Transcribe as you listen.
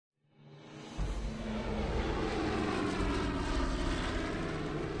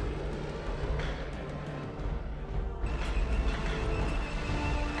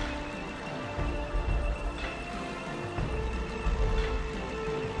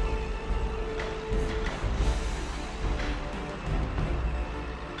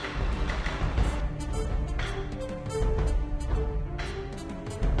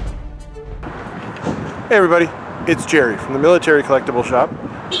Hey everybody, it's Jerry from the Military Collectible Shop,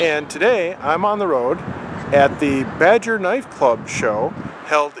 and today I'm on the road at the Badger Knife Club show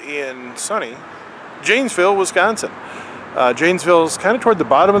held in sunny Janesville, Wisconsin. Janesville is kind of toward the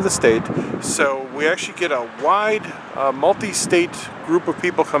bottom of the state, so we actually get a wide multi-state group of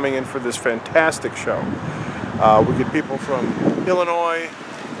people coming in for this fantastic show. We get people from Illinois,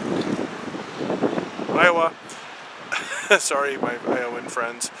 Iowa, sorry my Iowan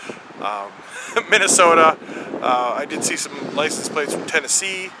friends, Minnesota. I did see some license plates from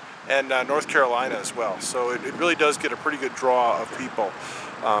Tennessee and North Carolina as well. So it really does get a pretty good draw of people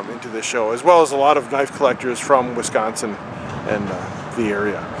into this show, as well as a lot of knife collectors from Wisconsin and the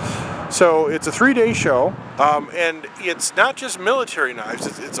area. So it's a 3-day show, and it's not just military knives.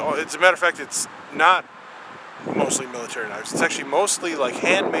 It's a matter of fact, it's not mostly military knives. It's actually mostly like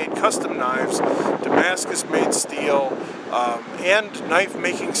handmade custom knives, Damascus-made steel, and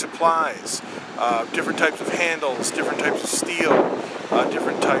knife-making supplies. Different types of handles, different types of steel,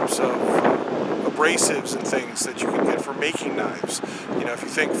 different types of abrasives and things that you can get for making knives. You know, if you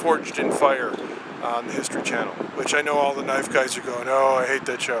think Forged in Fire on the History Channel, which I know all the knife guys are going, oh, I hate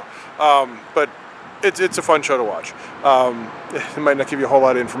that show. But it's a fun show to watch. It might not give you a whole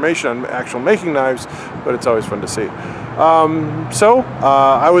lot of information on actual making knives, but it's always fun to see.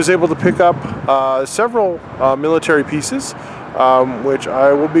 I was able to pick up several military pieces, which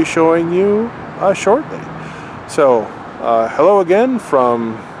I will be showing you shortly. So, hello again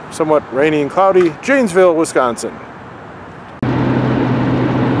from somewhat rainy and cloudy Janesville, Wisconsin.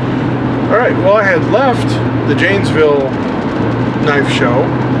 Alright, well, I had left the Janesville knife show,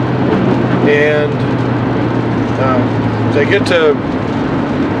 and I get to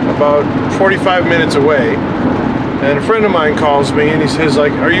about 45 minutes away, and a friend of mine calls me and he says,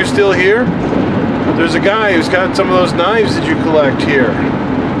 like, are you still here? There's a guy who's got some of those knives that you collect here.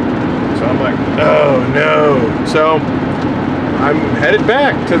 So I'm like, oh no. So I'm headed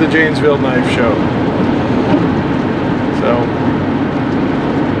back to the Janesville Knife Show. So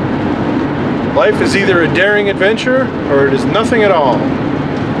life is either a daring adventure or it is nothing at all.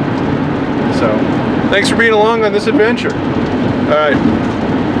 So thanks for being along on this adventure. Alright,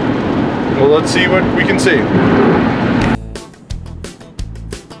 well, let's see what we can see.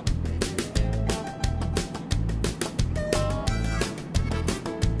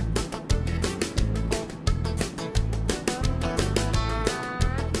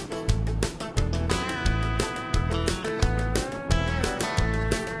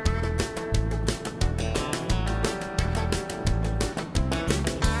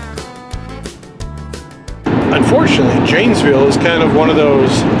 Unfortunately, Janesville is kind of one of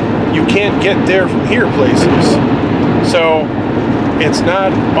those you can't get there from here places. So it's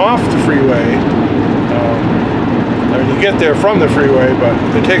not off the freeway. I mean, you get there from the freeway, but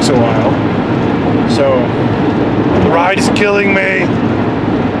it takes a while. So the ride is killing me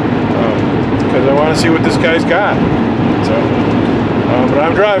because I want to see what this guy's got. So, but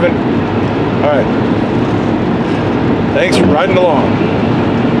I'm driving. All right. Thanks for riding along.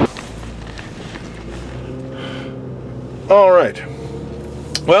 Alright,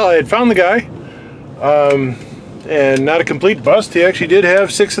 well, I had found the guy, and not a complete bust. He actually did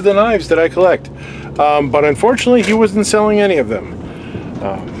have 6 of the knives that I collect, but unfortunately he wasn't selling any of them.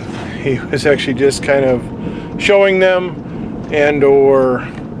 He was actually just kind of showing them, and or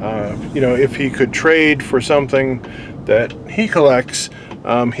you know, if he could trade for something that he collects,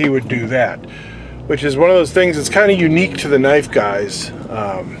 he would do that, which is one of those things that's kind of unique to the knife guys,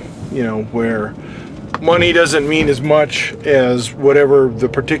 you know, where money doesn't mean as much as whatever the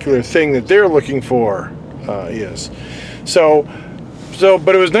particular thing that they're looking for is. So,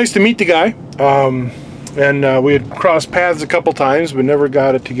 but it was nice to meet the guy, and we had crossed paths a couple times, but never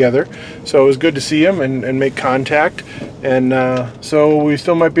got it together. So it was good to see him and make contact, and so we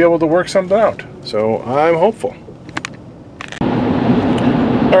still might be able to work something out. So I'm hopeful.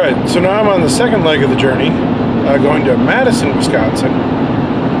 All right, so now I'm on the second leg of the journey, going to Madison, Wisconsin.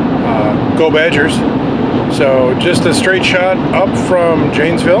 Go Badgers. So just a straight shot up from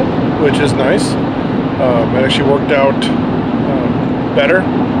Janesville, which is nice. It actually worked out better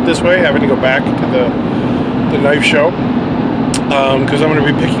this way, having to go back to the knife show, because I'm going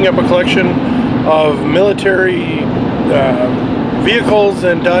to be picking up a collection of military vehicles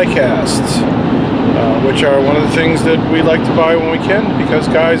and die casts, which are one of the things that we like to buy when we can, because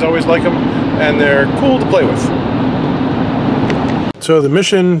guys always like them and they're cool to play with. So the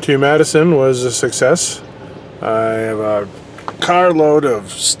mission to Madison was a success. I have a carload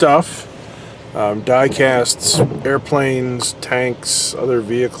of stuff, die casts, airplanes, tanks, other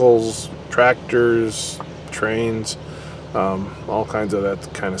vehicles, tractors, trains, all kinds of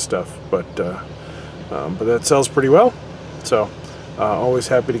that kind of stuff. But but that sells pretty well. So always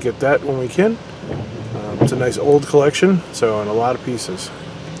happy to get that when we can. It's a nice old collection, so and a lot of pieces.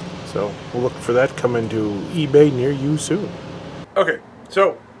 So we'll look for that coming to eBay near you soon. Okay,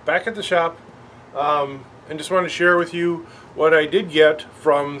 so back at the shop, and just wanted to share with you what I did get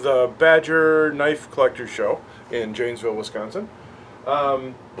from the Badger Knife Collectors Show in Janesville, Wisconsin.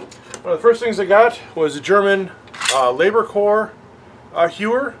 One of the first things I got was a German Labor Corps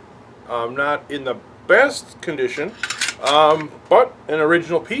hewer. Not in the best condition, but an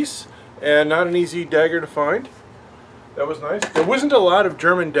original piece and not an easy dagger to find. That was nice. There wasn't a lot of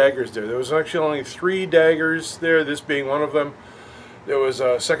German daggers there. There was actually only 3 daggers there, this being one of them. There was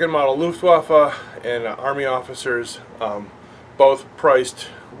a second model Luftwaffe and Army officers, both priced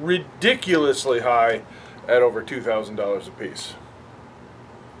ridiculously high at over $2,000 a piece.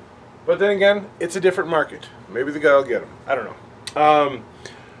 But then again, it's a different market. Maybe the guy will get them. I don't know.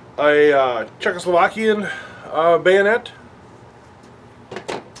 A Czechoslovakian bayonet.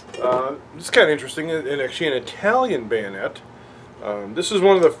 This is kind of interesting, and actually an Italian bayonet. This is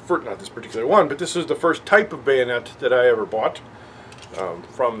one of the first, not this particular one, but this is the first type of bayonet that I ever bought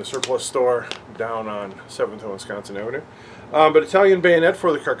from the surplus store down on 7th and Wisconsin Avenue. But Italian bayonet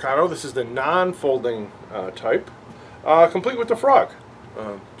for the Carcano. This is the non-folding type, complete with the frog.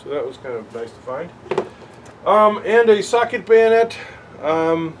 So that was kind of nice to find. And a socket bayonet.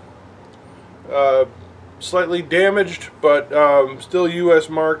 Slightly damaged, but still U.S.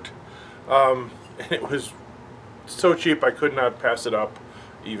 marked, and it was so cheap I could not pass it up,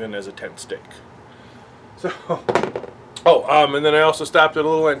 even as a tent stake. So, and then I also stopped at a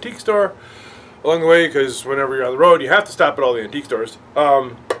little antique store along the way, because whenever you're on the road, you have to stop at all the antique stores.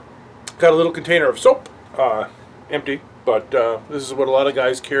 Got a little container of soap, empty, but this is what a lot of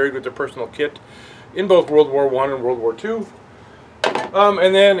guys carried with their personal kit in both World War I and World War II.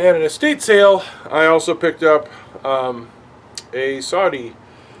 And then at an estate sale, I also picked up a Saudi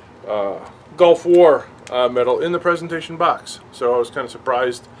Gulf War medal in the presentation box. So I was kind of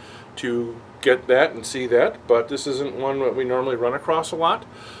surprised to get that and see that, but this isn't one that we normally run across a lot.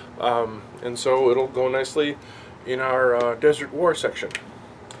 And so it'll go nicely in our Desert War section.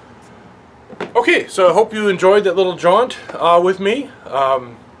 Okay, so I hope you enjoyed that little jaunt with me.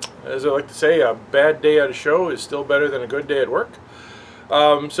 As I like to say, a bad day at a show is still better than a good day at work.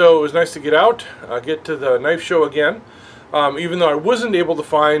 So it was nice to get out, get to the knife show again. Even though I wasn't able to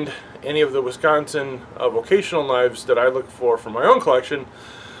find any of the Wisconsin vocational knives that I look for my own collection,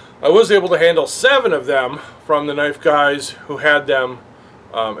 I was able to handle 7 of them from the knife guys who had them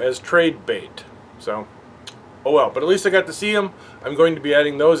as trade bait. So, oh well, but at least I got to see them. I'm going to be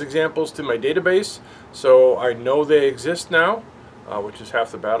adding those examples to my database, so I know they exist now, which is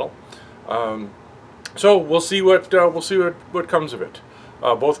half the battle. So we'll see what comes of it.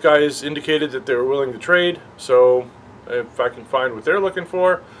 Both guys indicated that they were willing to trade, so if I can find what they're looking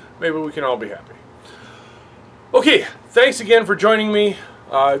for, maybe we can all be happy. Okay, thanks again for joining me.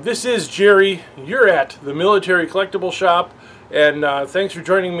 This is Jerry. You're at the Military Collectible Shop, and thanks for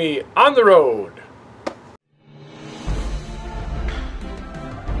joining me on the road.